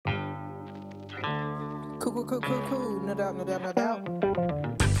Cool. No doubt.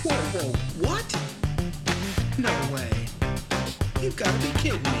 Whoa, what? No way. You've got to be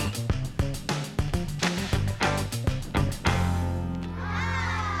kidding me.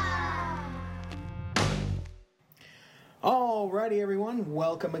 Alrighty, everyone.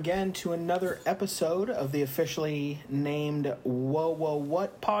 Welcome again to another episode of the officially named Whoa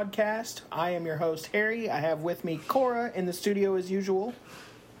What podcast. I am your host, Harry. I have with me Cora in the studio as usual.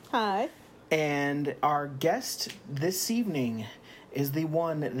 Hi. And our guest this evening is the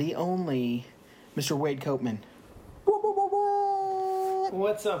one, the only, Mr. Wade Copeman.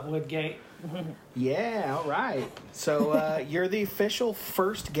 What's up, Woodgate? Yeah, all right. So you're the official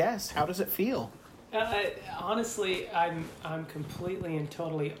first guest. How does it feel? Honestly, I'm completely and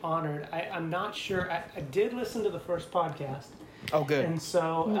totally honored. I'm not sure. I did listen to the first podcast. Oh, good. And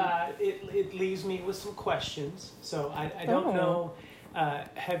so it leaves me with some questions. So I don't know.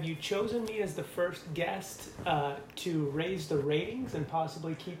 Have you chosen me as the first guest to raise the ratings and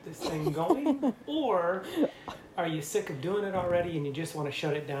possibly keep this thing going? Or are you sick of doing it already and you just want to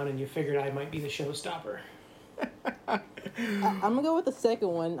shut it down and you figured I might be the showstopper? I'm gonna go with the second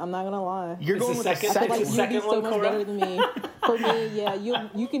one. I'm not gonna lie. You're going with the second I feel like you do second so one, much Cora? better than me. For me, yeah,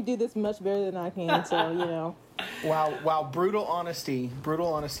 you can do this much better than I can. So Wow, brutal honesty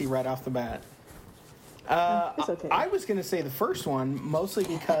right off the bat. It's okay. I was going to say the first one, mostly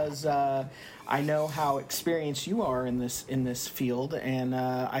because I know how experienced you are in this field, and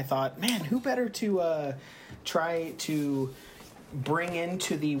I thought, man, who better to try to bring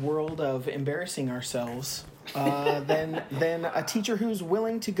into the world of embarrassing ourselves than a teacher who's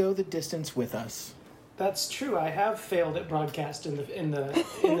willing to go the distance with us. That's true. I have failed at broadcast in the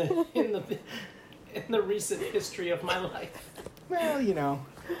recent history of my life. Well, you know,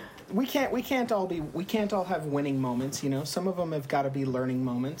 we can't all have winning moments. You know, some of them have got to be learning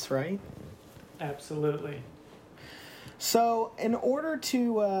moments, right? Absolutely. So, in order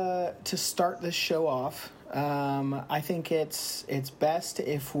to start this show off, I think it's best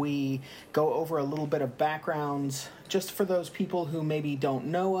if we go over a little bit of backgrounds, just for those people who maybe don't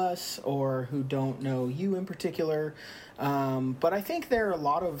know us or who don't know you in particular. But I think there are a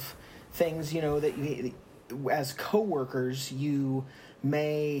lot of things, you know, that you, as coworkers, you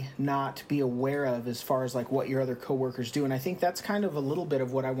may not be aware of as far as like what your other coworkers do, and I think that's kind of a little bit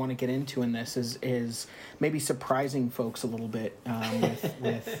of what I want to get into in this is maybe surprising folks a little bit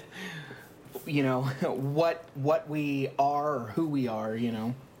with you know what we are or who we are, you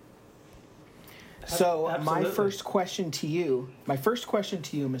know. So Absolutely. my first question to you,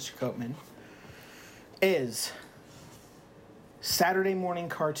 Mr. Copeman, is Saturday morning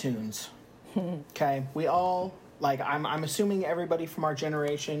cartoons. Okay, we all. Like, I'm assuming everybody from our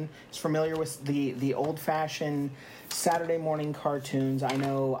generation is familiar with the old-fashioned Saturday morning cartoons. I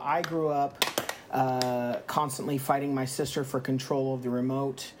know I grew up constantly fighting my sister for control of the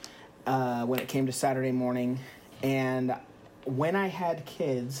remote when it came to Saturday morning. And when I had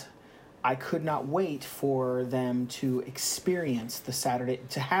kids, I could not wait for them to experience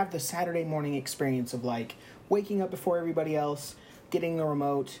to have the Saturday morning experience of, like, waking up before everybody else, getting the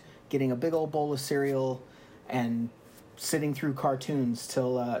remote, getting a big old bowl of cereal, and sitting through cartoons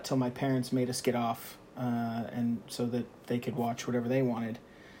till my parents made us get off, and so that they could watch whatever they wanted.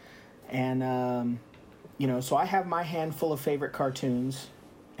 And you know, so I have my handful of favorite cartoons,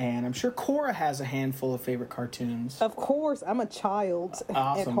 and I'm sure Cora has a handful of favorite cartoons. of course, I'm a child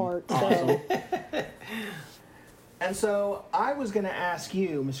at heart. So. Awesome. And so I was going to ask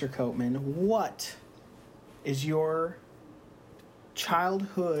you, Mr. Copeman, what is your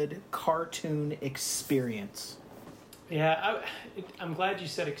childhood cartoon experience? Yeah, I'm glad you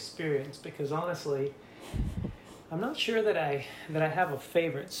said experience, because honestly, I'm not sure that I have a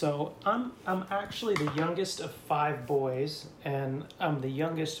favorite. So I'm actually the youngest of 5 boys, and I'm the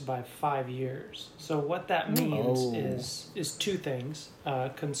youngest by 5 years. So what that means is 2 things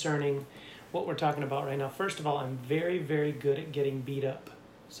concerning what we're talking about right now. First of all, I'm very, very good at getting beat up.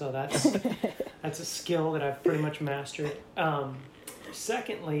 So that's a skill that I've pretty much mastered.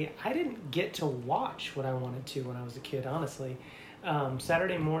 Secondly, I didn't get to watch what I wanted to when I was a kid, honestly.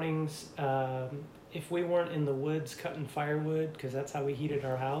 Saturday mornings, if we weren't in the woods cutting firewood, because that's how we heated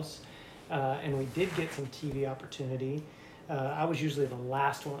our house, and we did get some TV opportunity, I was usually the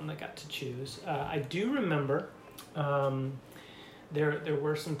last one that got to choose. I do remember there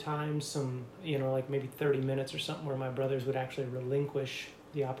were some times, like maybe 30 minutes or something, where my brothers would actually relinquish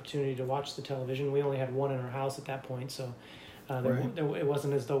the opportunity to watch the television. We only had one in our house at that point, so it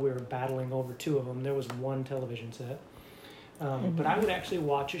wasn't as though we were battling over 2 of them. There was one television set. But I would actually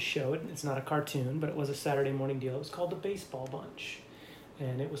watch a show. It's not a cartoon, but it was a Saturday morning deal. It was called The Baseball Bunch.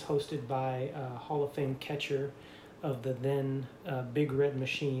 and it was hosted by Hall of Fame catcher of the then Big Red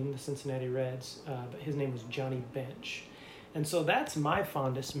Machine, the Cincinnati Reds. But his name was Johnny Bench. And so that's my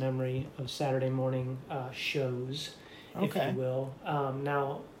fondest memory of Saturday morning shows, if you will.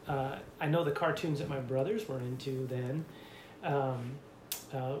 Now, I know the cartoons that my brothers were into then.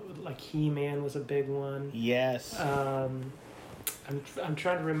 Like He-Man was a big one. Yes. I'm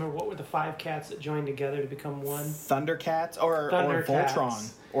trying to remember, what were the 5 cats that joined together to become one? Thundercats or Thundercats.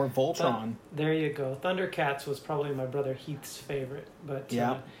 Voltron. Or Voltron. There you go. Thundercats was probably my brother Heath's favorite. But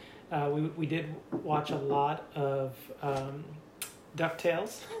we did watch a lot of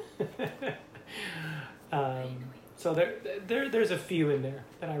DuckTales. So there's a few in there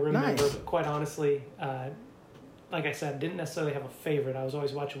that I remember. Nice. But quite honestly, like I said, didn't necessarily have a favorite. I was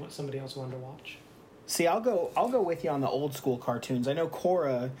always watching what somebody else wanted to watch. See, I'll go with you on the old school cartoons. I know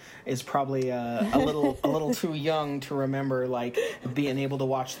Cora is probably a little too young to remember like being able to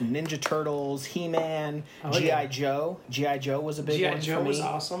watch the Ninja Turtles, He-Man, G.I. Joe. G.I. Joe was a big one for me. G.I. Joe was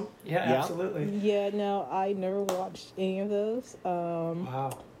awesome. Yeah, absolutely. Yeah, no, I never watched any of those.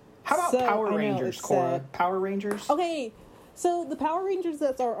 Wow. How about Power Rangers, Cora? Sad. Power Rangers? Okay, so the Power Rangers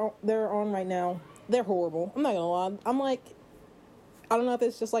they're on right now, they're horrible. I'm not gonna lie. I'm like, I don't know if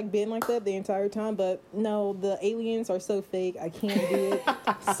it's just like been like that the entire time, but no, the aliens are so fake. I can't do it.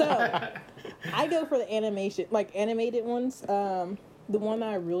 So I go for the animation, like animated ones. The one that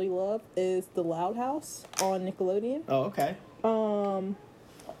I really love is the Loud House on Nickelodeon. Oh, okay.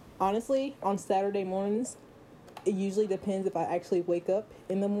 Honestly, on Saturday mornings, it usually depends if I actually wake up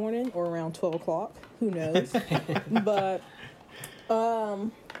in the morning or around 12 o'clock. Who knows? But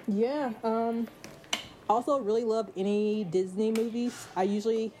also really loved any Disney movies. I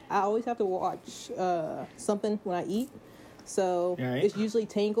always have to watch something when I eat. So It's usually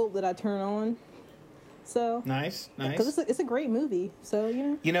Tangled that I turn on. So Nice. Because it's a great movie. So,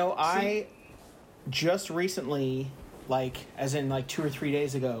 You know, I just recently, like, as in like 2 or 3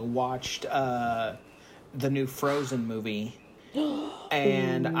 days ago, watched the new Frozen movie.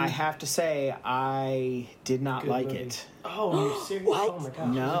 And I have to say, I did not like movie. it. Oh, you're serious? What? Oh my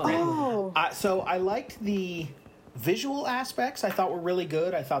gosh. No. So I liked the visual aspects. I thought were really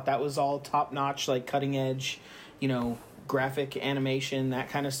good. I thought that was all top notch, like cutting edge, graphic animation, that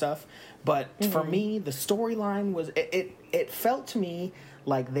kind of stuff. But for me, the storyline was it felt to me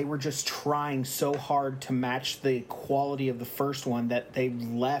like they were just trying so hard to match the quality of the first one that they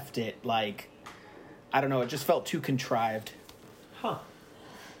left it like, I don't know. It just felt too contrived. Huh.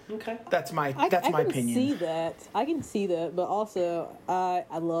 Okay. That's my opinion. I can see that, but also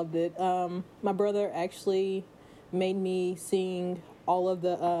I loved it. My brother actually made me sing all of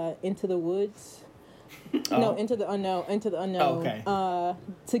the Into the Woods. No, Into the Unknown. Okay.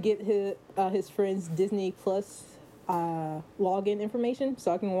 To get his friend's Disney Plus login information,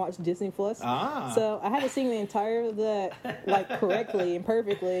 so I can watch Disney Plus. So I had to sing the entire of that like correctly and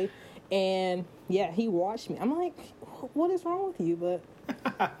perfectly, and yeah, he watched me. I'm like, what is wrong with you? But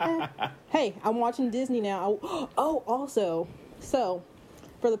hey, I'm watching Disney now. Also, so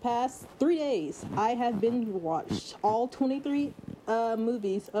for the past 3 days, I have binge watched all 23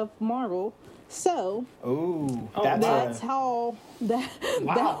 movies of Marvel. So that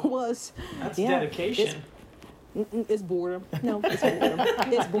was. That's dedication. It's boredom. No, it's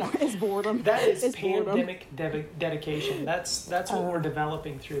boredom. It's boredom. That is it's pandemic dedication. That's what we're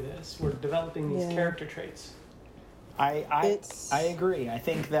developing through this. We're developing these character traits. I agree. I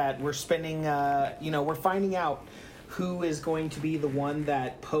think that we're spending, we're finding out who is going to be the one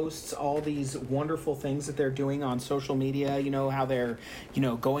that posts all these wonderful things that they're doing on social media, how they're,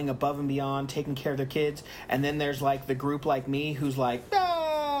 going above and beyond, taking care of their kids. And then there's like the group like me who's like,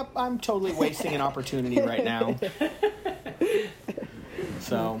 I'm totally wasting an opportunity right now.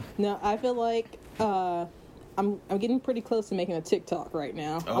 So. No, I feel like I'm getting pretty close to making a TikTok right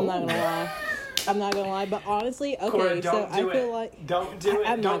now. Oh. I'm not gonna lie, but honestly, okay, Cora, so I feel like don't do it.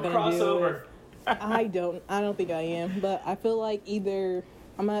 I'm don't not cross do over. I don't think I am, but I feel like either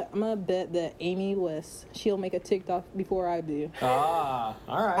I'm gonna bet that Amy West, she'll make a TikTok before I do. All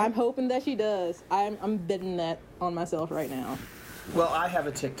right. I'm hoping that she does. I'm betting that on myself right now. Well, I have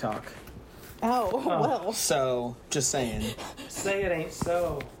a TikTok. Oh, well. So, just saying. Say it ain't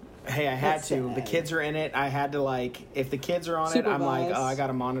so. Hey, I had That's to. sad. The kids are in it. I had to if the kids are on it, I'm like, Supervise. I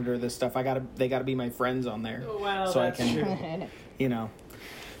gotta monitor this stuff. They gotta be my friends on there. Well, so that's I can, true.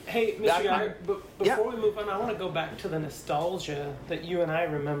 Hey, Mr. Yard, before we move on, I want to go back to the nostalgia that you and I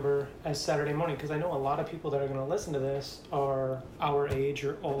remember as Saturday morning, because I know a lot of people that are going to listen to this are our age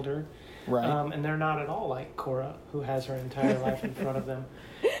or older. Right. And they're not at all like Cora, who has her entire life in front of them.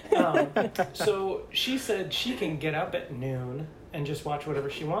 So she said she can get up at noon and just watch whatever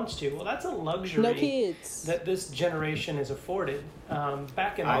she wants to. Well, that's a luxury No kids. that this generation is afforded.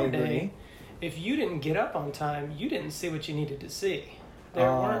 Back in our day, if you didn't get up on time, you didn't see what you needed to see. There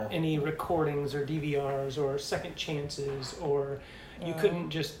weren't any recordings or DVRs or second chances, or you couldn't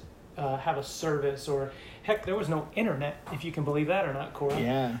just have a service, or heck, there was no internet, if you can believe that or not, Cora.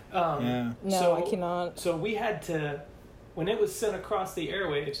 Yeah. No, I cannot. So we had to, when it was sent across the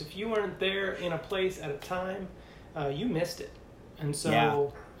airwaves, if you weren't there in a place at a time, you missed it. And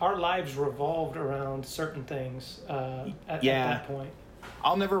so our lives revolved around certain things at that point.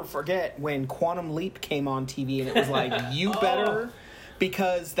 I'll never forget when Quantum Leap came on TV, and it was like, you better,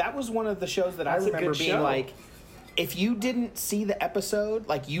 because that was one of the shows that I remember being like, if you didn't see the episode,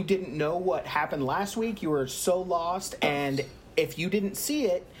 like you didn't know what happened last week, you were so lost, and if you didn't see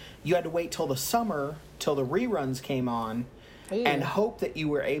it, you had to wait till the summer, till the reruns came on, and hope that you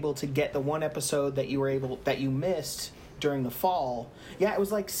were able to get the one episode that you missed during the fall. Yeah, it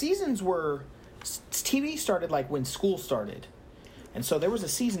was like seasons were, TV started like when school started. And so there was a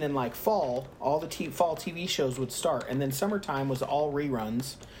season in like fall, all the fall TV shows would start, and then summertime was all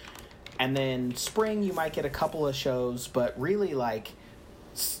reruns. And then spring, you might get a couple of shows, but really, like,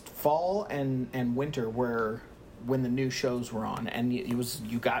 fall and winter were when the new shows were on. And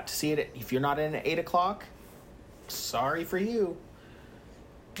you got to see it. If you're not in at 8 o'clock, sorry for you.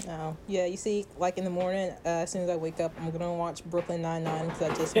 Oh, yeah, you see, like in the morning, as soon as I wake up, I'm going to watch Brooklyn Nine-Nine because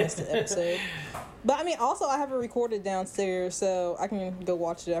I just missed the episode. But, I mean, also, I have it recorded downstairs, so I can go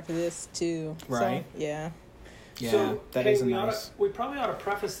watch it after this, too. Right. So, yeah. Yeah, so, that is nice. We probably ought to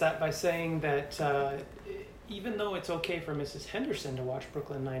preface that by saying that even though it's okay for Mrs. Henderson to watch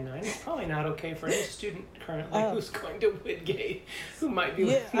Brooklyn Nine-Nine, it's probably not okay for any student currently who's going to Whitgate who might be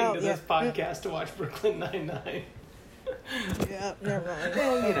listening to this podcast to watch Brooklyn Nine-Nine. Yeah, never mind.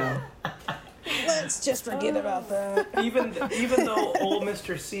 Well, you know, let's just forget about that. Even though old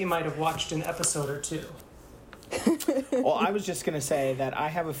Mr. C might have watched an episode or two. Well, I was just going to say that I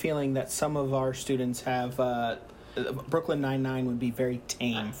have a feeling that some of our students have Brooklyn Nine-Nine would be very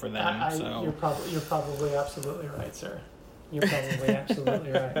tame for them. So you're probably absolutely right, sir. You're probably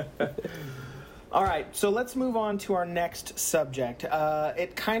absolutely right. All right, so let's move on to our next subject.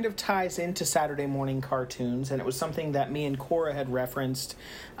 It kind of ties into Saturday morning cartoons, and it was something that me and Cora had referenced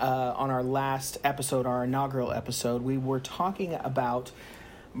on our last episode, our inaugural episode. We were talking about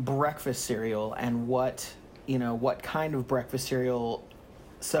breakfast cereal and what kind of breakfast cereal.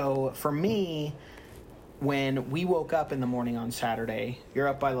 So for me, when we woke up in the morning on Saturday, you're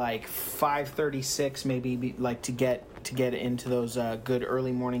up by like 5:36, maybe like to get into those good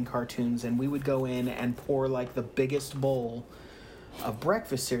early morning cartoons, and we would go in and pour like the biggest bowl of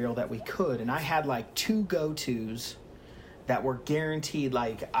breakfast cereal that we could. And I had like two go-tos that were guaranteed.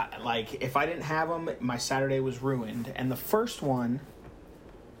 Like if I didn't have them, my Saturday was ruined. And the first one,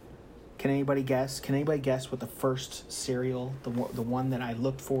 can anybody guess? Can anybody guess what the first cereal, the one that I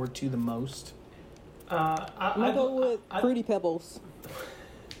looked forward to the most? I'm gonna go with Fruity Pebbles.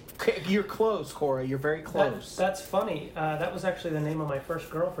 You're close, Cora. You're very close. That's funny. That was actually the name of my first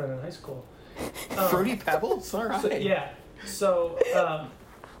girlfriend in high school. Fruity Pebbles? All right. So,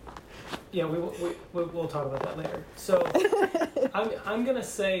 we'll talk about that later. So, I'm going to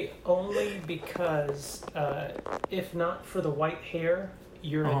say only because, if not for the white hair,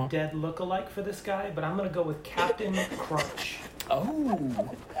 you're a dead look-alike for this guy, but I'm going to go with Captain Crunch.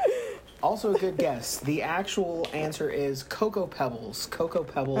 Oh. Also a good guess. The actual answer is Cocoa Pebbles. Cocoa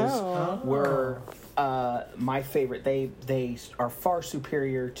Pebbles were my favorite. They are far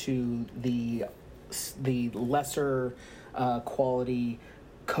superior to the lesser quality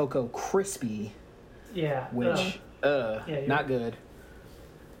Cocoa Crispy. Yeah. Which not good.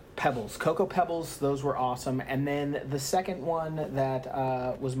 Pebbles. Cocoa Pebbles, those were awesome. And then the second one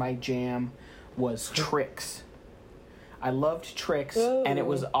that was my jam was Trix. I loved Trix, and it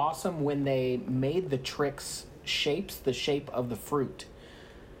was awesome when they made the Trix shapes the shape of the fruit.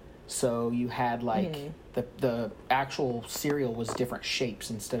 So you had like the actual cereal was different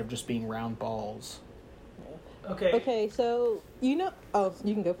shapes instead of just being round balls. Okay, so you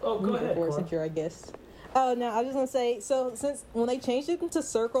can go. Oh, go ahead, Cora. Since you're, I guess. Oh, no, I was just gonna say. So since when they changed it into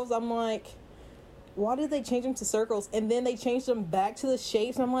circles, I'm like, why did they change them to circles? And then they changed them back to the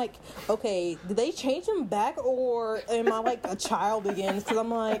shapes. And I'm like, okay, did they change them back, or am I like a child again? Because I'm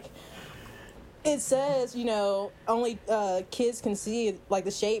like, it says, only kids can see like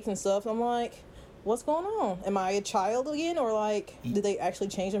the shapes and stuff. I'm like, what's going on? Am I a child again, or like, did they actually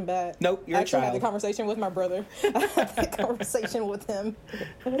change them back? Nope, you're a child. I had the conversation with my brother. I had the conversation with him.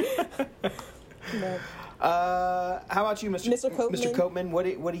 No. How about you, Mr. Copeman? What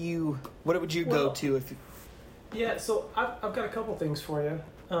would you go to if? Yeah, so I've got a couple things for you.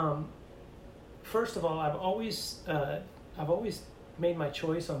 First of all, I've always made my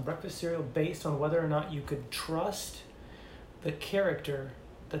choice on breakfast cereal based on whether or not you could trust the character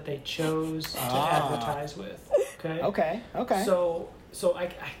that they chose to advertise with. Okay. Okay. So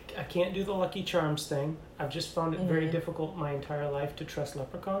I can't do the Lucky Charms thing. I've just found it very difficult my entire life to trust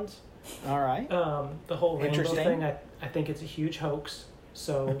leprechauns. All right. The whole rainbow thing, I think it's a huge hoax.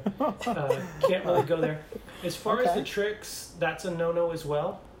 So can't really go there. As far as the tricks, that's a no-no as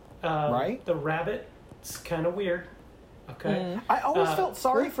well. Right. The rabbit, it's kind of weird. Okay. I always felt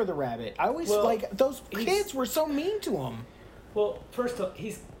sorry for the rabbit. I always those kids were so mean to him. Well, first of all,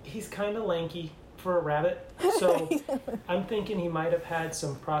 he's kind of lanky for a rabbit, so I'm thinking he might have had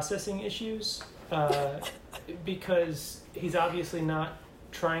some processing issues because he's obviously not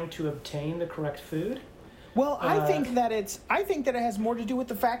trying to obtain the correct food. Well, I think that it has more to do with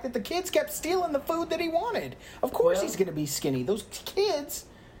the fact that the kids kept stealing the food that he wanted. Of course he's going to be skinny. Those kids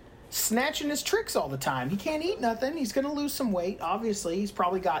snatching his tricks all the time. He can't eat nothing. He's going to lose some weight. Obviously, he's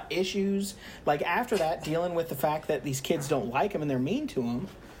probably got issues like after that dealing with the fact that these kids don't like him and they're mean to him.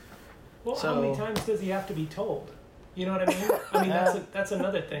 Well, how many times does he have to be told? You know what I mean? I mean, that's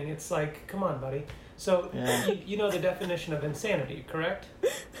another thing. It's like, come on, buddy. So, you know the definition of insanity, correct?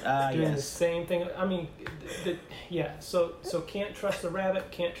 Doing the same thing. I mean, so can't trust the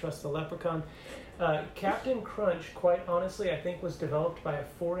rabbit, can't trust the leprechaun. Captain Crunch, quite honestly, I think was developed by a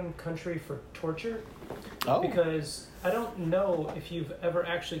foreign country for torture. Oh. Because I don't know if you've ever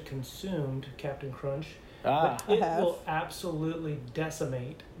actually consumed Captain Crunch. But it will absolutely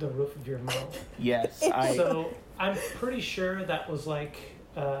decimate the roof of your mouth. Yes. So I'm pretty sure that was like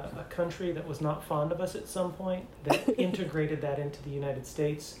a country that was not fond of us at some point that integrated that into the United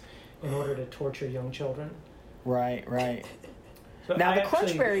States in order to torture young children. Right. So now the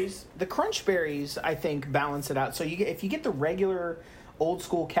Crunch Berries, I think, balance it out. So if you get the regular old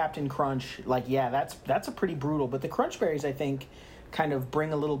school Captain Crunch, like that's a pretty brutal. But the Crunch Berries, I think, kind of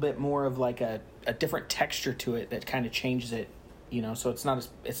bring a little bit more of like a different texture to it that kind of changes it, so it's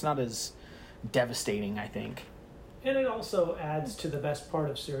not as devastating, I think. And it also adds to the best part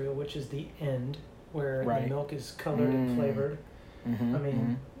of cereal, which is the end, where the milk is colored and flavored. I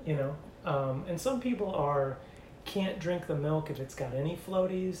mean, and some people can't drink the milk if it's got any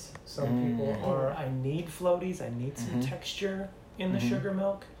floaties. Some people I need floaties, I need some texture in the sugar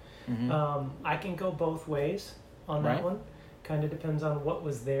milk. I can go both ways on that one. Kind of depends on what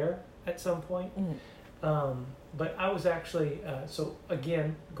was there at some point. But I was actually, so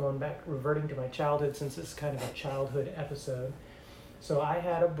again, reverting to my childhood, since it's kind of a childhood episode. So I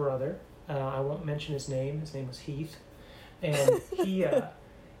had a brother, I won't mention his name was Heath, and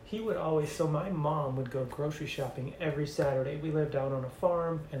he would always, so my mom would go grocery shopping every Saturday. We lived out on a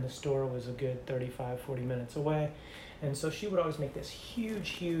farm, and the store was a good 35, 40 minutes away. And so she would always make this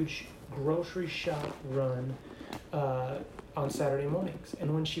huge grocery shop run on Saturday mornings.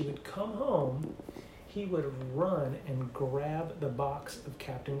 And when she would come home, he would run and grab the box of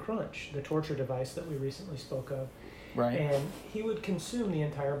Captain Crunch, the torture device that we recently spoke of. Right. And he would consume the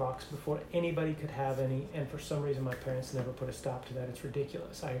entire box before anybody could have any. And for some reason, my parents never put a stop to that. It's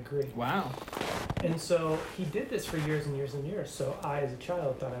ridiculous. I agree. Wow. And so he did this for years and years and years. So I, as a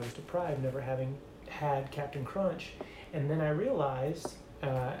child, thought I was deprived, never having had Captain Crunch. And then I realized,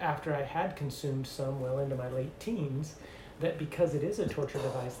 after I had consumed some well into my late teens, that because it is a torture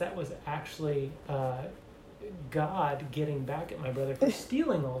device, that was actually God getting back at my brother for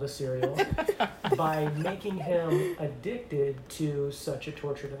stealing all the cereal by making him addicted to such a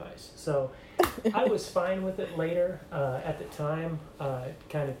torture device. So I was fine with it later. At the time, it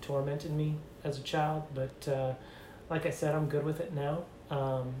kind of tormented me as a child, but like I said, I'm good with it now.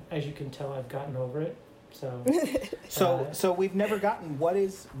 As you can tell, I've gotten over it. So we've never gotten what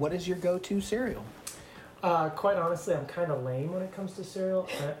is your go-to cereal? Quite honestly, I'm kind of lame when it comes to cereal.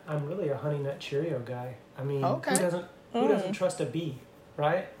 I'm really a Honey Nut Cheerio guy. I mean, who doesn't trust a bee,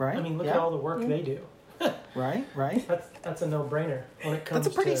 right? Right. I mean, look at all the work they do. Right. That's a no-brainer when it comes.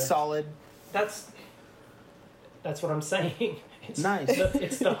 That's a pretty solid. That's what I'm saying. It's nice.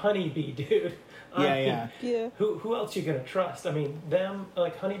 It's the honeybee, dude. Yeah. Who else you gonna trust? I mean, them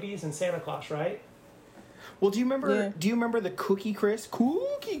like honeybees and Santa Claus, right? Well, do you remember the Cookie Crisp?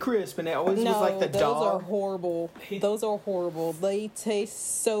 And it always was like the dog. Those are horrible. Those are horrible. They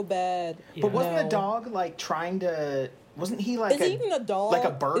taste so bad. Yeah. But wasn't the dog like trying to? Wasn't he like even a dog? Like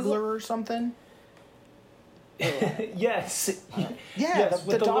a burglar or something? Yes. Yes.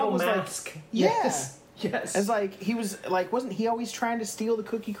 With the dog little was mask. Like, Yes. It's like he was like, wasn't he always trying to steal the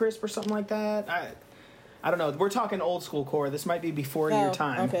Cookie Crisp or something like that? I don't know. We're talking old school, Cora. This might be before your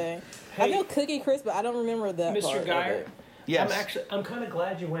time. Okay. Hey, I know Cookie Crisp, but I don't remember that Mr. part. Geyer. Yes. I'm kind of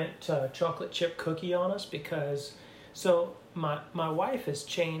glad you went chocolate chip cookie on us because, so my wife has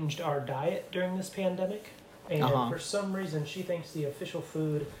changed our diet during this pandemic, and for some reason she thinks the official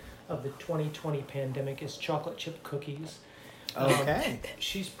food of the 2020 pandemic is chocolate chip cookies. Okay.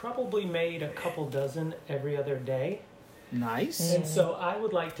 She's probably made a couple dozen every other day. Nice. And so I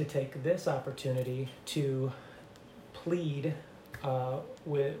would like to take this opportunity to plead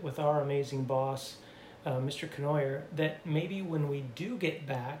with our amazing boss, Mr. Knoyer, that maybe when we do get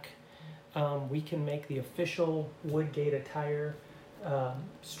back, we can make the official Woodgate attire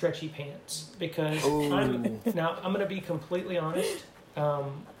stretchy pants. Because I'm going to be completely honest.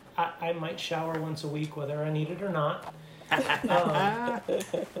 I might shower once a week, whether I need it or not.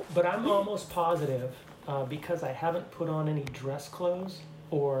 But I'm almost positive, because I haven't put on any dress clothes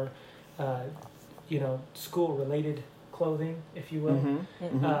or, school-related clothing, if you will.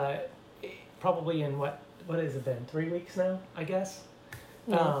 Probably in what has it been? 3 weeks now, I guess.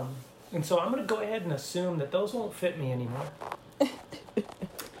 And so I'm going to go ahead and assume that those won't fit me anymore.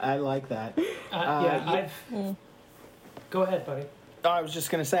 I like that. Go ahead, buddy. I was just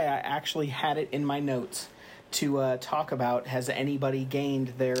going to say, I actually had it in my notes to talk about, has anybody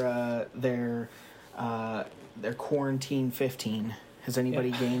gained their quarantine 15? Has anybody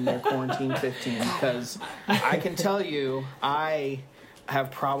gained their quarantine 15? Because I can tell you, I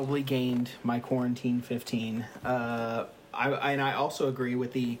have probably gained my quarantine 15. I also agree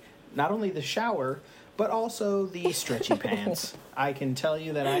with not only the shower, but also the stretchy pants. I can tell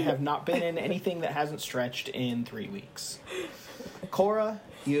you that I have not been in anything that hasn't stretched in 3 weeks. Cora,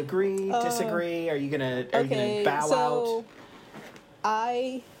 you agree? Disagree? Are you gonna bow out?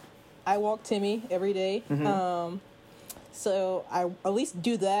 I walk Timmy every day. So I at least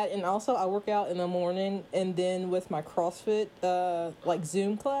do that, and also I work out in the morning, and then with my CrossFit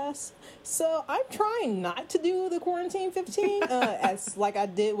Zoom class. So I'm trying not to do the quarantine 15 as like I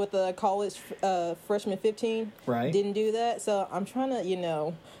did with the college freshman 15. Right. Didn't do that, so I'm trying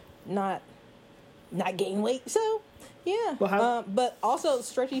to not gain weight. So yeah. Well, but also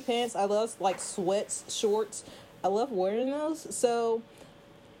stretchy pants. I love sweats, shorts. I love wearing those. So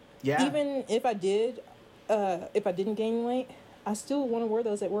yeah. Even if I didn't gain weight, I still want to wear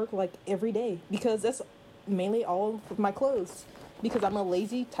those at work every day because that's mainly all of my clothes. Because I'm a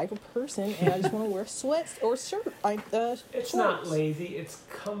lazy type of person and I just want to wear sweats or shirt. It's shorts. Not lazy, it's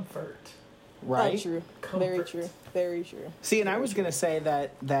comfort. Right? True. Comfort. Very true. Very true. See, and I was going to say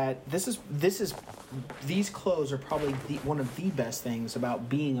that these clothes are probably one of the best things about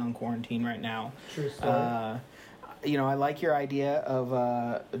being on quarantine right now. True story. I like your idea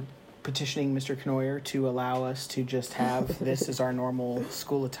of petitioning Mr. Knoyer to allow us to just have this as our normal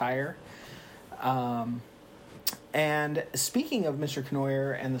school attire. And speaking of Mr.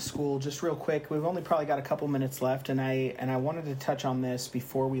 Knoyer and the school, just real quick, we've only probably got a couple minutes left, and I wanted to touch on this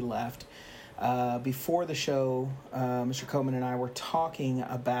before we left. Before the show, Mr. Coleman and I were talking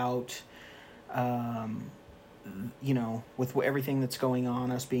about, with everything that's going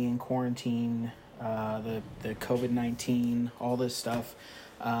on, us being in quarantine, the COVID-19, all this stuff.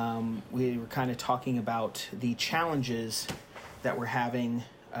 We were kind of talking about the challenges that we're having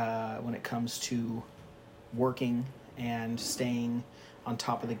when it comes to working and staying on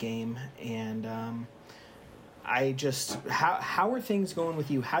top of the game. And how are things going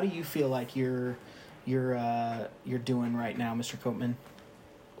with you? How do you feel like you're doing right now, Mr. Copeman?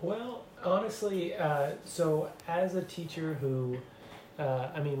 Well, honestly, so as a teacher who,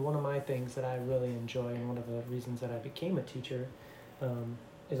 one of my things that I really enjoy and one of the reasons that I became a teacher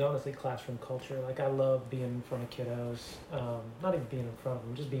is honestly classroom culture. I love being in front of kiddos, not even being in front of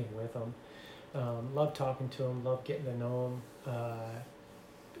them, just being with them. Love talking to them, love getting to know them.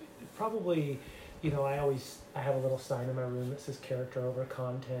 Probably, I have a little sign in my room that says character over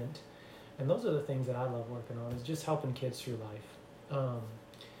content. And those are the things that I love working on, is just helping kids through life.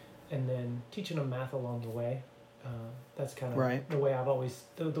 And then teaching them math along the way. That's kind of right. the way I've always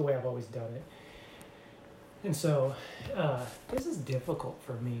done it. And so, this is difficult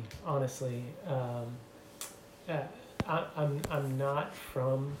for me, honestly. I'm not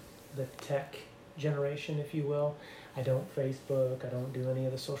from the tech generation, if you will. I don't Facebook. I don't do any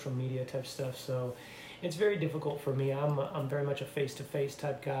of the social media type stuff. So, it's very difficult for me. I'm very much a face-to-face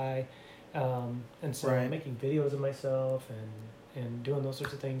type guy, and so right. Making videos of myself and doing those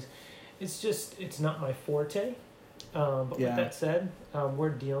sorts of things, it's not my forte. But with that said, we're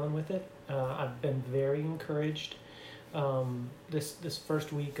dealing with it. I've been very encouraged this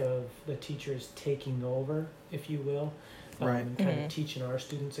first week of the teachers taking over, if you will, right. And kind of teaching our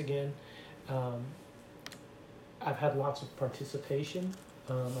students again. I've had lots of participation.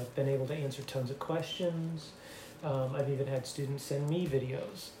 I've been able to answer tons of questions. I've even had students send me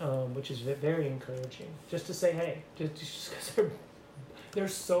videos, which is very encouraging. Just to say, hey, just because they're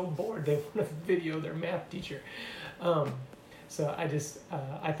so bored, they want to video their math teacher. So I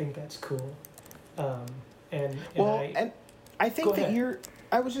think that's cool. And I think that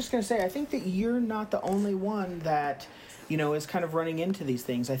I was just going to say, I think that you're not the only one that, is kind of running into these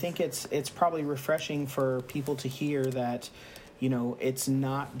things. I think it's probably refreshing for people to hear that, it's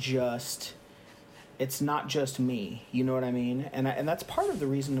not just me. You know what I mean? And that's part of the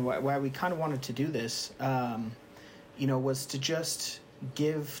reason why we kind of wanted to do this, was to just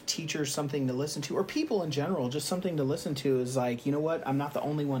give teachers something to listen to, or people in general, just something to listen to. Is like, you know what? I'm not the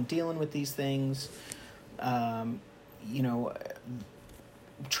only one dealing with these things.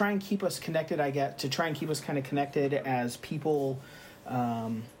 Try and keep us connected. To try and keep us kind of connected as people,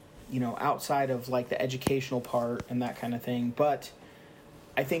 outside of like the educational part and that kind of thing. But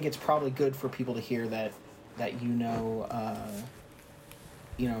I think it's probably good for people to hear that they're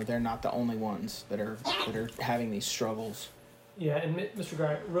not the only ones that are having these struggles. Yeah, and Mr.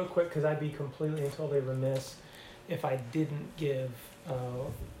 Guy, real quick, because I'd be completely and totally remiss if I didn't give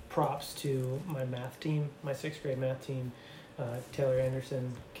props to my math team, my 6th grade math team. Taylor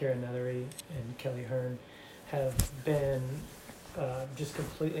Anderson, Karen Nethery, and Kelly Hearn have been just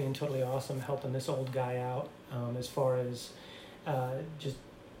completely and totally awesome helping this old guy out as far as just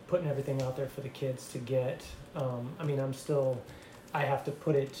putting everything out there for the kids to get. I have to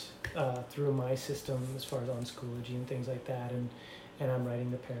put it through my system as far as on Schoology and things like that, and I'm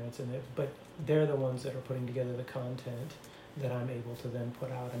writing the parents in it, but they're the ones that are putting together the content that I'm able to then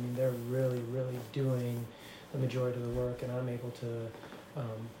put out. I mean, they're really, really doing the majority of the work, and I'm able to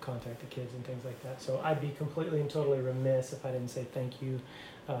contact the kids and things like that. So I'd be completely and totally remiss if I didn't say thank you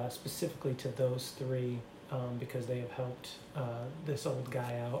specifically to those three, because they have helped this old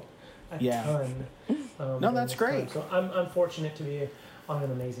guy out a ton. No, that's great. So I'm fortunate to be on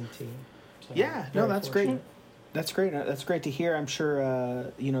an amazing team. So that's great. That's great. That's great to hear. I'm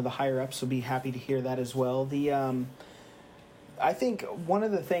sure the higher ups will be happy to hear that as well. I think one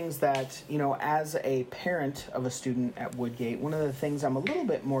of the things that, as a parent of a student at Woodgate, one of the things I'm a little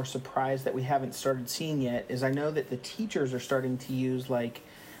bit more surprised that we haven't started seeing yet is I know that the teachers are starting to use like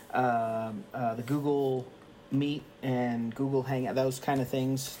the Google Meet and Google Hangout, those kind of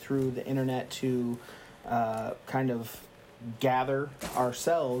things through the internet to kind of gather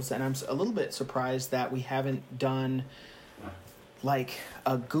ourselves. And I'm a little bit surprised that we haven't done like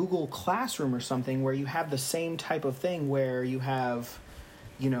a Google Classroom or something where you have the same type of thing where you have,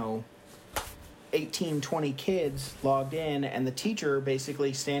 18, 20 kids logged in and the teacher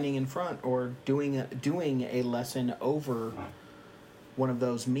basically standing in front or doing a lesson over one of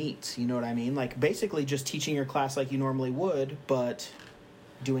those meets. You know what I mean? Like basically just teaching your class like you normally would, but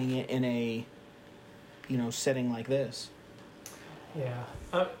doing it in a, setting like this. Yeah.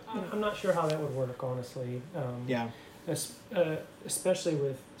 I'm not sure how that would work, honestly. Especially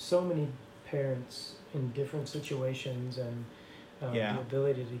with so many parents in different situations and the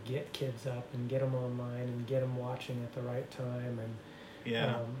ability to get kids up and get them online and get them watching at the right time. And,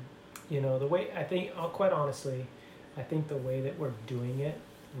 the way, quite honestly, I think the way that we're doing it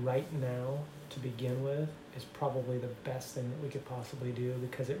right now to begin with is probably the best thing that we could possibly do,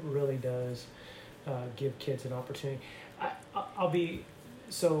 because it really does give kids an opportunity.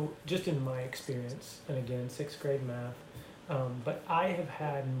 So just in my experience, and again, 6th grade math, but I have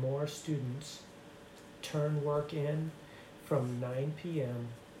had more students turn work in from 9 p.m.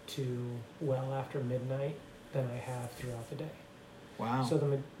 to well after midnight than I have throughout the day. Wow. So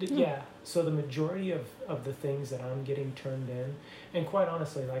the majority of the things that I'm getting turned in, and quite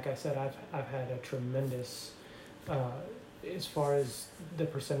honestly, like I said, I've had a tremendous, as far as the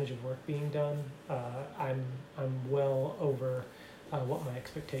percentage of work being done, I'm well over what my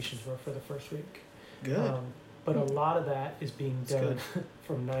expectations were for the first week. Good. But a lot of that is being done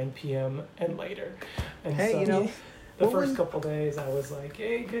from 9 p.m. and later. And hey, the first couple days I was like,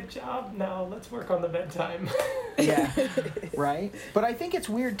 hey, good job. Now let's work on the bedtime. Yeah, right. But I think it's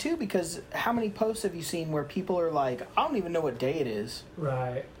weird too, because how many posts have you seen where people are like, I don't even know what day it is.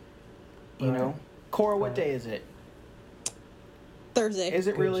 Right. You know? Cora, what day is it? Thursday. Is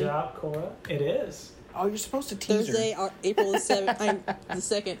it really? Good job, Cora. It is. Oh, you're supposed to tease Thursday, her. April the 7th. The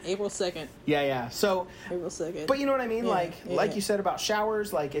 2nd, April 2nd. Yeah. So, April 2nd. But you know what I mean? Like you said about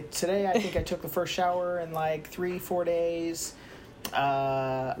showers, today I think I took the first shower in like 3-4 days.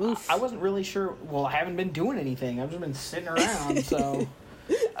 I wasn't really sure. Well, I haven't been doing anything. I've just been sitting around. So,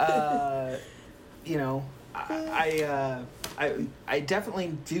 I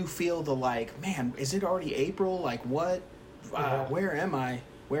definitely do feel the like, man, is it already April? Like what? Where am I?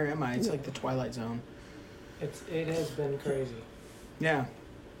 It's like the Twilight Zone. It has been crazy. Yeah.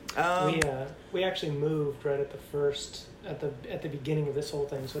 We actually moved right at the beginning of this whole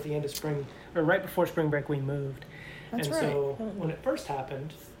thing. So at the end of spring, or right before spring break, we moved. That's and right. so when it first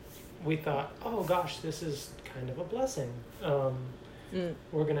happened, we thought, oh gosh, this is kind of a blessing.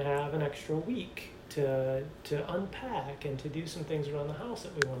 We're gonna have an extra week to unpack and to do some things around the house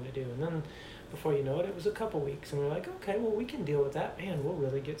that we wanted to do. And then before you know it, it was a couple weeks, and we're like, okay, well, we can deal with that. Man, we'll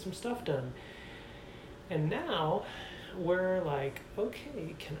really get some stuff done. And now we're like,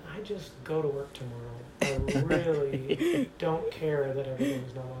 okay, can I just go to work tomorrow? I really don't care that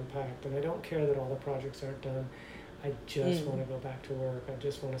everything's not unpacked, and I don't care that all the projects aren't done. I just want to go back to work. I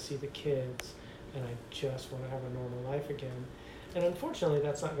just want to see the kids, and I just want to have a normal life again. And unfortunately,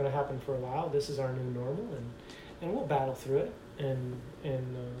 that's not going to happen for a while. This is our new normal, and we'll battle through it. And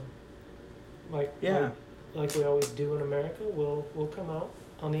like we always do in America, we'll come out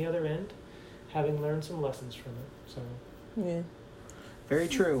on the other end, having learned some lessons from it. So. Yeah. Very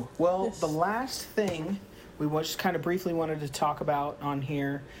true. Well, the last thing we just kind of briefly wanted to talk about on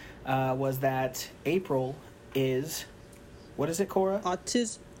here was that April is, what is it, Cora?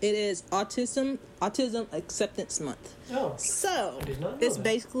 It is Autism Acceptance Month. Oh. So I did not know it's that.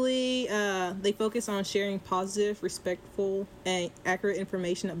 basically they focus on sharing positive, respectful, and accurate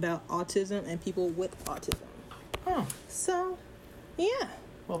information about autism and people with autism. Oh. So, yeah.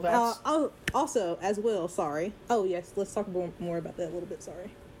 Well, that's... also, as well, sorry. Oh, yes, let's talk more about that a little bit, sorry.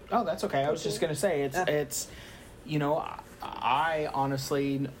 Oh, that's okay. I was just going to say, it's, you know, I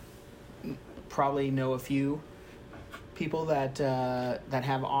honestly probably know a few people that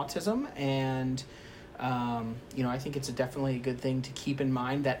have autism, and, you know, I think it's definitely a good thing to keep in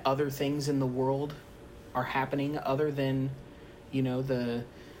mind that other things in the world are happening other than, you know, the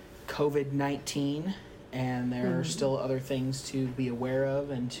COVID-19, and there are still other things to be aware of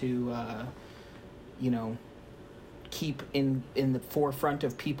and to, you know, keep in the forefront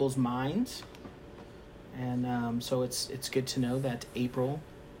of people's minds. And so it's good to know that April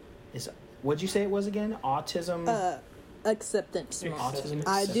is, what'd you say it was again? Autism Acceptance month. Autism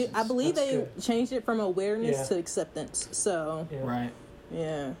I believe That's they good. changed it from awareness to acceptance. So Right.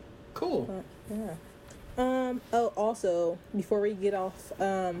 yeah. Cool. Yeah. Oh, also before we get off,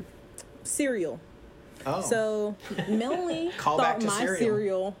 cereal. Oh. So Melanie Call back thought to my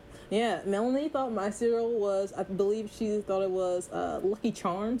cereal. Yeah, Melanie thought my cereal was. I believe she thought it was Lucky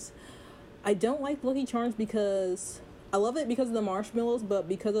Charms. I don't like Lucky Charms because I love it because of the marshmallows, but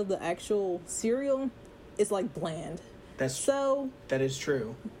because of the actual cereal, it's like bland. That is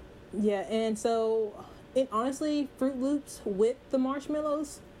true. Yeah, and so honestly, Fruit Loops with the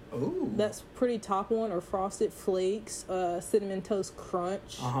marshmallows. Ooh. That's pretty top one, or Frosted Flakes, Cinnamon Toast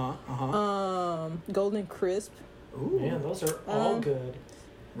Crunch. Golden Crisp. Ooh. Man, those are all good.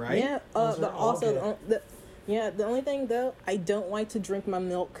 Right? Yeah. Those are all Also, the only thing though, I don't like to drink my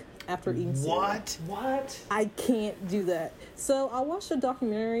milk after eating cereal. What? I can't do that. So I watched a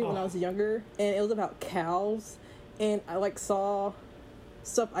documentary when I was younger, and it was about cows, and I saw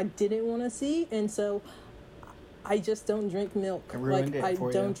stuff I didn't want to see, and so I just don't drink milk. I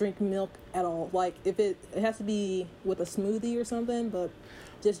don't drink milk at all. Like if it has to be with a smoothie or something, but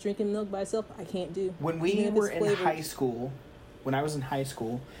just drinking milk by itself, I can't do. When we were in high school, when I was in high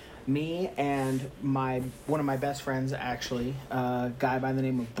school, me and one of my best friends, actually, a guy by the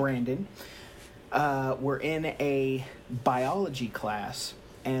name of Brandon, were in a biology class,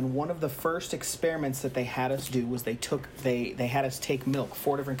 and one of the first experiments that they had us do was they had us take milk,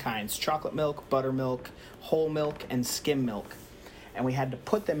 4 different kinds: chocolate milk, buttermilk, whole milk, and skim milk. And we had to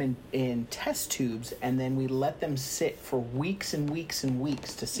put them in test tubes, and then we let them sit for weeks and weeks and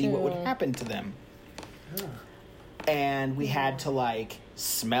weeks to see what would happen to them. And we had to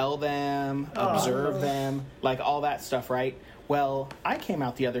smell them, observe them, all that stuff, right? Well, I came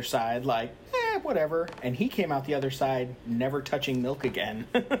out the other side whatever, and he came out the other side never touching milk again.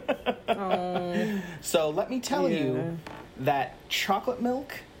 So let me tell you that chocolate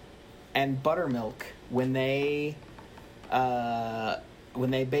milk and buttermilk, when they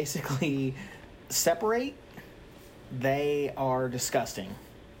basically separate, they are disgusting.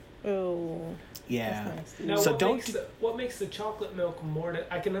 Oh. Yeah. Now, so what makes the chocolate milk more?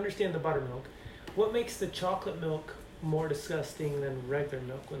 I can understand the buttermilk. What makes the chocolate milk more disgusting than regular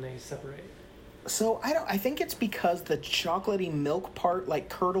milk when they separate? So I think it's because the chocolatey milk part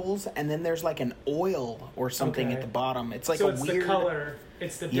curdles, and then there's an oil or something at the bottom. It's so a it's weird. the color.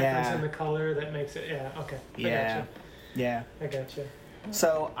 It's the difference in the color that makes it. Yeah. Okay. Yeah. Yeah. I gotcha.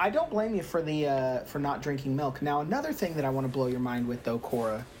 So I don't blame you for the for not drinking milk. Now, another thing that I want to blow your mind with, though,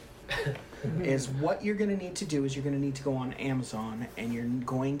 Cora, is what you're going to need to do is you're going to need to go on Amazon and you're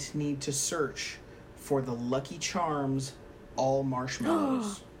going to need to search for the Lucky Charms all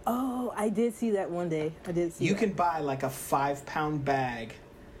marshmallows. Oh, I did see that one day. I did see You that. can buy like a 5-pound bag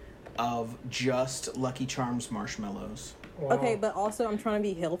of just Lucky Charms marshmallows. Wow. Okay, but also I'm trying to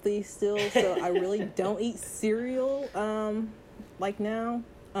be healthy still, so I really don't eat cereal like now.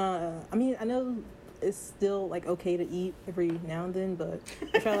 I mean, I know it's still like okay to eat every now and then, but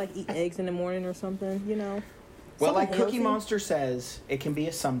I try to like eat eggs in the morning or something, you know. Well, Something like Cookie healthy. Monster says, it can be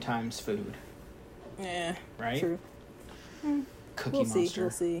a sometimes food. Yeah, Right? true. Cookie We'll Monster.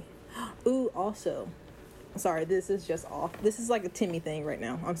 see. Ooh, also, sorry, this is just off. This is like a Timmy thing right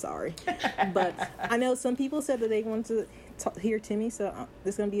now. I'm sorry, but I know some people said that they want to hear Timmy, so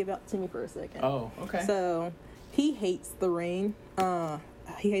this is gonna be about Timmy for a second. Oh, okay. So he hates the rain.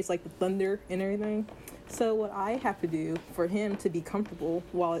 He hates like the thunder and everything. So what I have to do for him to be comfortable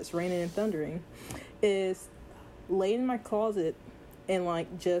while it's raining and thundering is lay in my closet and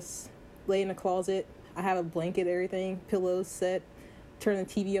like just lay in the closet. I have a blanket, everything, pillows set, turn the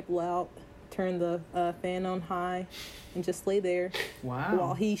TV up loud, turn the fan on high, and just lay there Wow.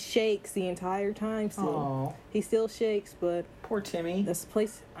 while he shakes the entire time still. Aw. He still shakes, but Poor Timmy. that's the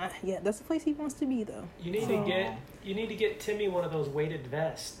place. Yeah, that's the place he wants to be, though. You need to get Timmy one of those weighted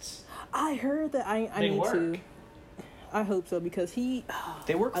vests. I heard that I They need work. to. I hope so because he.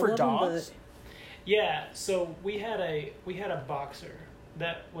 They work I for love him, dogs? Yeah, so we had a boxer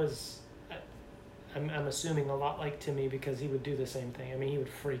that was, I'm assuming a lot like Timmy because he would do the same thing. I mean, he would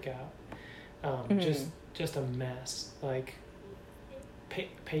freak out, just a mess, like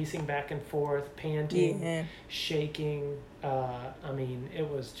pacing back and forth, panting, Yeah. shaking. I mean, it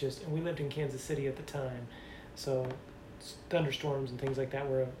was just, and we lived in Kansas City at the time, so thunderstorms and things like that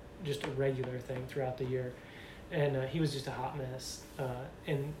were just a regular thing throughout the year. And he was just a hot mess.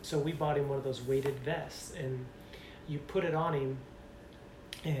 And so we bought him one of those weighted vests, and you put it on him,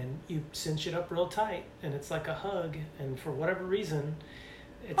 and you cinch it up real tight, and it's like a hug. And for whatever reason,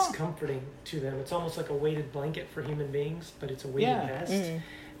 it's comforting to them. It's almost like a weighted blanket for human beings, but it's a weighted vest.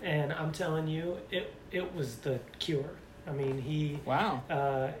 And I'm telling you, it was the cure. I mean,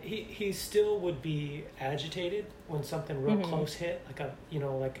 he still would be agitated when something real close hit,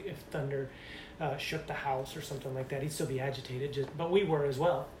 like if thunder shook the house or something like that. He'd still be agitated, but we were as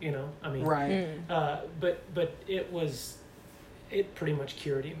well, I mean, Right. but it pretty much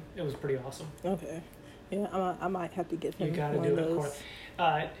cured him. It was pretty awesome. Okay. Yeah, I might have to get him You got to one do of it, those.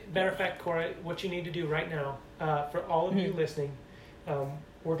 Cora. Matter of fact, Cora, what you need to do right now, for all of you listening,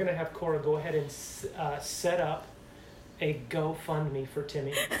 we're going to have Cora go ahead and set up a GoFundMe for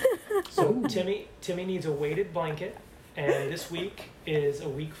Timmy. So Timmy needs a weighted blanket, and this week is a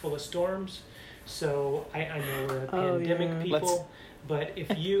week full of storms. So I know we're a pandemic people, but if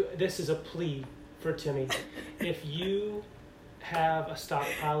this is a plea for Timmy. If you have a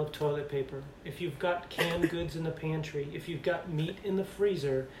stockpile of toilet paper, if you've got canned goods in the pantry, if you've got meat in the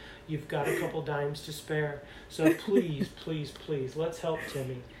freezer, you've got a couple dimes to spare. So please, please, please, let's help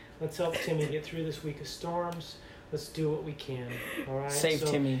Timmy. Let's help Timmy get through this week of storms. Let's do what we can. All right. Save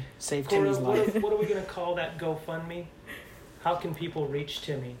Timmy. Save Cora, Timmy's life. what are we going to call that GoFundMe? How can people reach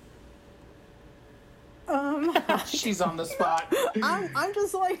Timmy? She's on the spot. I'm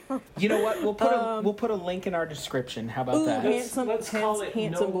just like. You know what? We'll put a link in our description. How about Ooh, that? Let's call it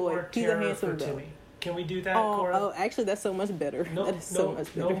handsome No boy. More He's a Terror handsome for boy. Timmy. Can we do that, Cora? Oh, actually, that's so much better. That is so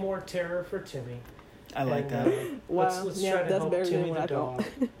much better. No more terror for Timmy. I like that. Wow, Let's yeah, try to that's help better than Timmy what the I dog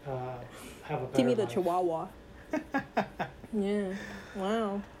thought. have a better Timmy the life. Chihuahua. Yeah.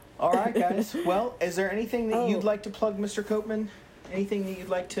 Wow. All right, guys. Well, is there anything that Oh. you'd like to plug, Mr. Copeman? Anything that you'd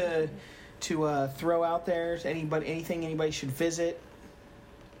like to throw out there? Anything anybody should visit?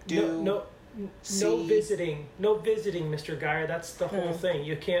 No see? visiting, Mr. Geyer. That's the whole thing.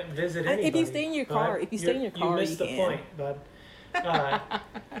 You can't visit anybody. If you stay in your car, right? if you stay in your car, you missed the can. point, bud.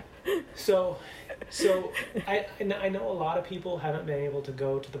 So I know a lot of people haven't been able to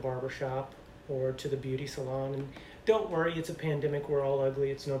go to the barber shop or to the beauty salon, and don't worry, it's a pandemic. We're all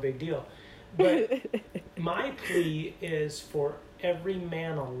ugly. It's no big deal. But my plea is for every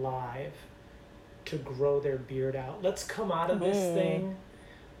man alive to grow their beard out. Let's come out of this thing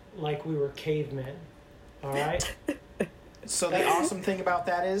like we were cavemen. All right? So the awesome thing about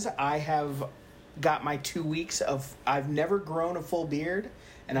that is I have got my 2 weeks of I've never grown a full beard,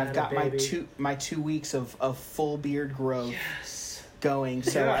 and I've got my 2 weeks of full beard growth going.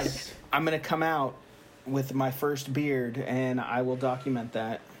 So Yes. I'm going to come out with my first beard, and I will document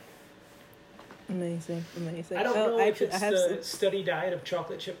that. Amazing. I don't know if it's the steady diet of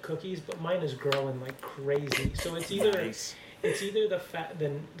chocolate chip cookies, but mine is growing like crazy. So it's either the fat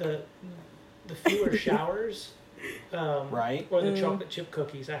than the fewer showers, right, or the chocolate chip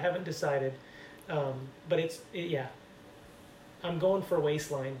cookies. I haven't decided, but yeah. I'm going for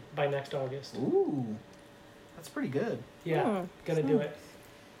waistline by next August. Ooh, that's pretty good. Yeah, gonna do it.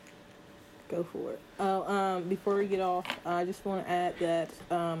 Go for it. Oh, before we get off, I just want to add that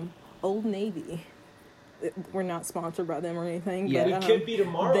Old Navy. We're not sponsored by them or anything. Yeah, but, we could be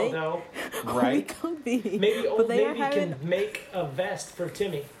tomorrow though. Right? We could be. Maybe Old Navy can make a vest for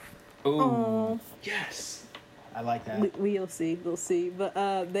Timmy. Ooh. Aww. Yes. I like that. We'll see. But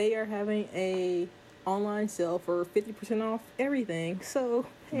they are having a online sale for 50% off everything. So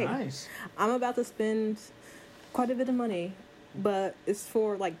hey, nice. I'm about to spend quite a bit of money, but it's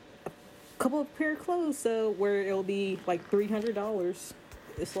for like a couple of pair of clothes. So where it'll be like $300,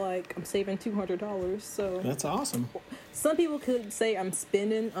 it's like I'm saving $200. So that's awesome. Some people could say I'm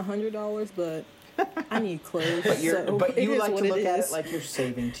spending $100, but I need clothes. But you like to look at it is. like you're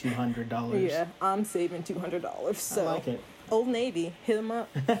saving $200. Yeah, I'm saving $200. So I like it. Old Navy, hit them up.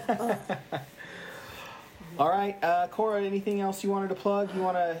 All right, Cora. Anything else you wanted to plug? You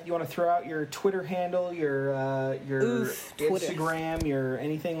wanna throw out your Twitter handle, your Instagram, your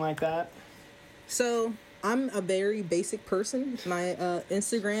anything like that? So I'm a very basic person. My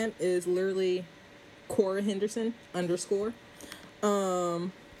Instagram is literally Cora Henderson _.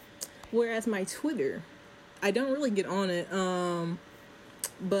 Whereas my Twitter, I don't really get on it.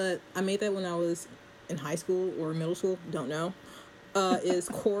 But I made that when I was in high school or middle school. Don't know. Is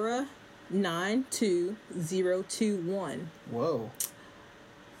Cora 92021. Whoa.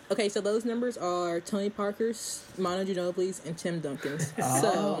 Okay, so those numbers are Tony Parker's, Mono Ginobili's, and Tim Duncan's.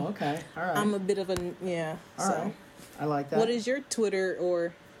 Oh, okay. All right. I'm a bit of a, All right. I like that. What is your Twitter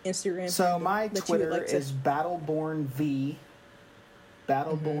or Instagram? So my Twitter is Battleborn V.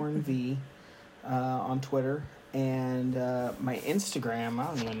 Battleborn V on Twitter. And my Instagram, I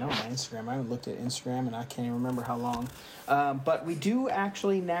don't even know my Instagram. I haven't looked at Instagram and I can't even remember how long. But we do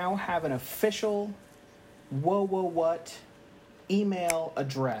actually now have an official Whoa Whoa What email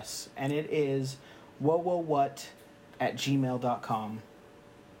address. And it is whowwhowwhat@gmail.com.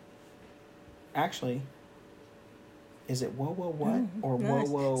 Actually, is it Whoa Whoa What or Whoa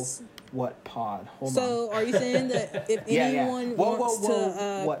Whoa What Pod? Hold on. So are you saying that if anyone wants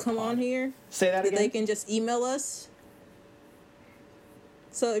to come on here, say that again? They can just email us?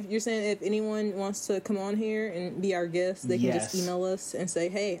 So if you're saying if anyone wants to come on here and be our guest, they can just email us and say,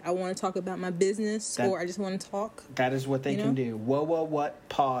 hey, I want to talk about my business or I just want to talk. That is what they can do.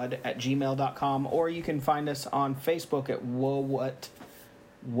 whowwhowwhatpod@gmail.com, or you can find us on Facebook at Whoa Whoa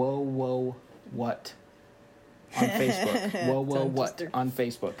What on Facebook. Whoa Whoa What on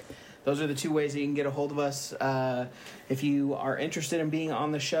Facebook. Those are the two ways that you can get a hold of us. If you are interested in being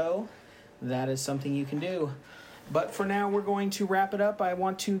on the show, that is something you can do. But for now, we're going to wrap it up. I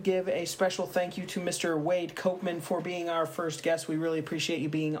want to give a special thank you to Mr. Wade Copeman for being our first guest. We really appreciate you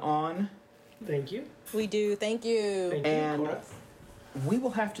being on. Thank you. We do. Thank you. Thank you, and Cora. we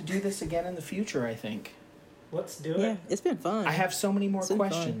will have to do this again in the future, I think. Let's do it. Yeah, it's been fun. I have so many more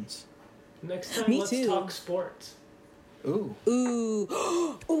questions. Next time, Me let's too. talk sports. Ooh.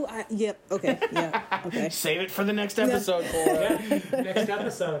 Yep. Okay. Yeah. Okay. Save it for the next episode, Cora. Next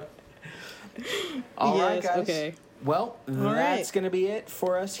episode. All right, guys. Okay. Well, that's going to be it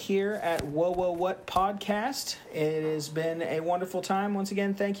for us here at Whoa Whoa What Podcast. It has been a wonderful time. Once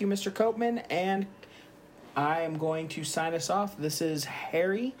again, thank you, Mr. Copeman. And I am going to sign us off. This is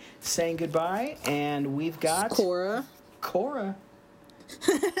Harry saying goodbye. And we've got... Cora.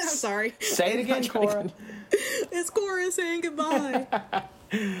 I'm sorry. Say it again, Cora. It's Cora saying goodbye.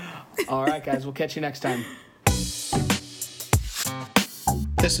 All right, guys. We'll catch you next time.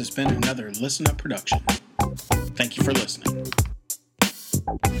 This has been another Listen Up production. Thank you for listening.